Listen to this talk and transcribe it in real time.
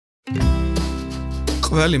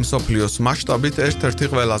ყველი მსოფლიოს მასშტაბით ერთ-ერთი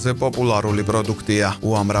ყველაზე პოპულარული პროდუქტია.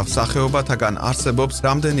 უამრავ სახეობათაგან არსებობს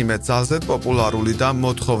რამდენიმე ძალზედ პოპულარული და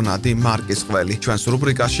მოთხოვნადი მარკის ყველი. ჩვენს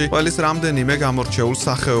რუბრიკაში ყველის რამდენიმე გამორჩეულ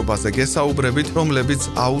სახეობაზე გესაუბრებით, რომლებიც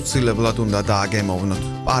აუცილებლად უნდა დააგემოვნოთ.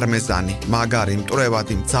 პარმეზანი, მაგარი,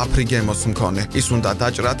 მტვრევადი, მძაფრი გემოს მქონე. ის უნდა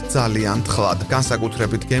დაჭრათ ძალიან თხლად.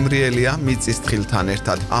 განსაკუთრებით გემრიელია მიწის თხილთან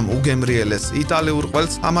ერთად. ამ უგემრიელეს იტალიურ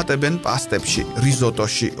ყველს ამატებენ პასტებში,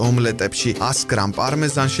 რიზოტოში, ომლეტებში, 100 გრამ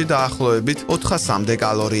პარმეზანში დაახლოებით 400-მდე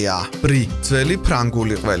კალორიაა. ბრი, ძველი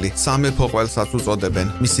ფრანგული ყველი, სამეფო ყველსაც უწოდებენ.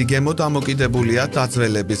 მისი გემო დამოკიდებულია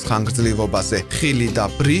დაძველების ხანგრძლივობაზე. ხილი და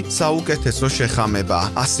ბრი საუკეთესო შეხამებაა.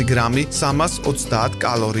 100 გრამი 330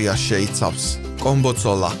 კალორიას შეიცავს.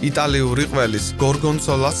 კომბოცოლა, იტალიური ყველის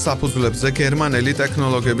გორგონცოლას საფუძვლებზე გერმანელი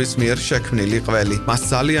ტექნოლოგების მიერ შექმნილი ყველი. მას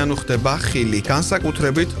ძალიან უხდება ხილი,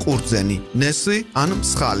 განსაკუთრებით ყურძენი, ნესი ან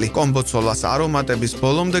მსხალი. კომბოცოლას არომატების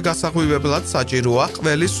ბოლომდე გასაღვივებლად საჭიროა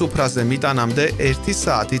ყველის სუფრაზე მიტანამდე 1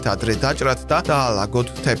 საათით ადრე დაჭრათ და დაალაგოთ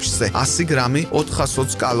თეფშზე. 100 გრამი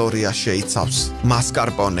 420 კალორიას შეიცავს.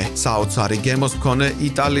 მასკარპონე, საოცარი გემოს მქონე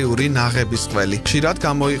იტალიური ნაღების ყველი. ხშირად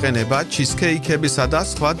გამოიყენება ჩიზკეიქებისა და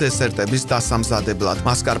სხვა დესერტების დასამზადებლად.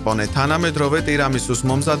 მასკარპონე თანამედროვე ტირამისუს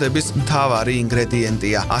მომზადების მთავარი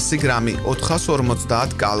ინგრედიენტია. 100 გრამი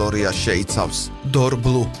 450 კალორიას შეიცავს.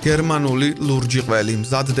 დორბლუ, გერმანული ლურჯი ყველი,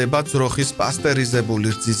 მზადდება ძროხის პასტერიზებული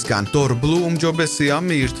რძისგან. დორბლუ უმჯობესია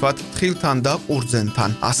მიირთვათ თხილთან და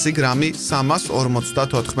ყურძენთან. 100 გრამი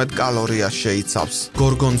 354 კალორიას შეიცავს.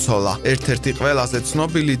 გორგონცოლა, ერთ-ერთი ყველაზე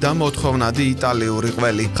ცნობილი და მოთხოვნადი იტალიური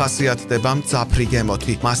ყველი, ხასიათდება მძაფრი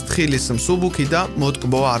გემოთი. მას თხილის მსუბუქი და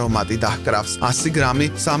მოტკბო არომატი დაჰკრავს. 100 გრამი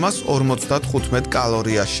 355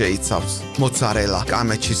 კალორიას შეიცავს. მოცარელა,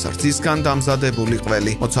 კამეჩის რძისგან დამზადებული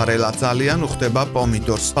ყველი. მოცარელა ძალიან უხდება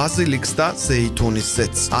პომიდორს, ბაზილიკს და ზეითუნის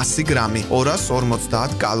ზეთს. 100 გრამი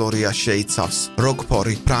 250 კალორიას შეიცავს.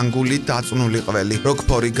 როკფორი, ფრანგული დაწნული ყველი.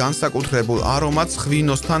 როკფორი განსაკუთრებულ არომატს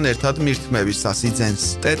ღვინოსთან ერთად მირთმევისას იძენს.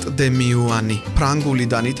 ტეტ დე მიუანი,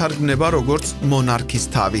 ფრანგულიდან ითარგმნება როგორც მონარქის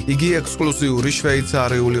თავი. იგი ექსკლუზიური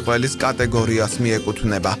შვეიცარიული ყველის კატეგორიას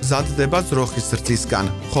მიეკუთვნება. მზადდება ძროხის რძისგან,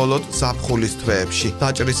 მხოლოდ ზაფხულის თვეებში.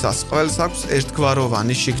 დაჭრისას ყველს აქვს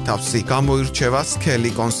ერთგვაროვანი შიგთავსი, გამოირჩევა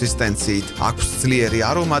სქელი კონსისტენციით. აქვს ძლიერი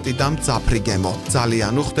არომატი და მძაფრი გემო.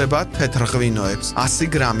 ძალიან უხდება თეთრ ღვინოებს. 100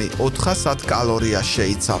 გრამი 400 კალორიას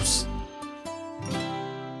შეიცავს.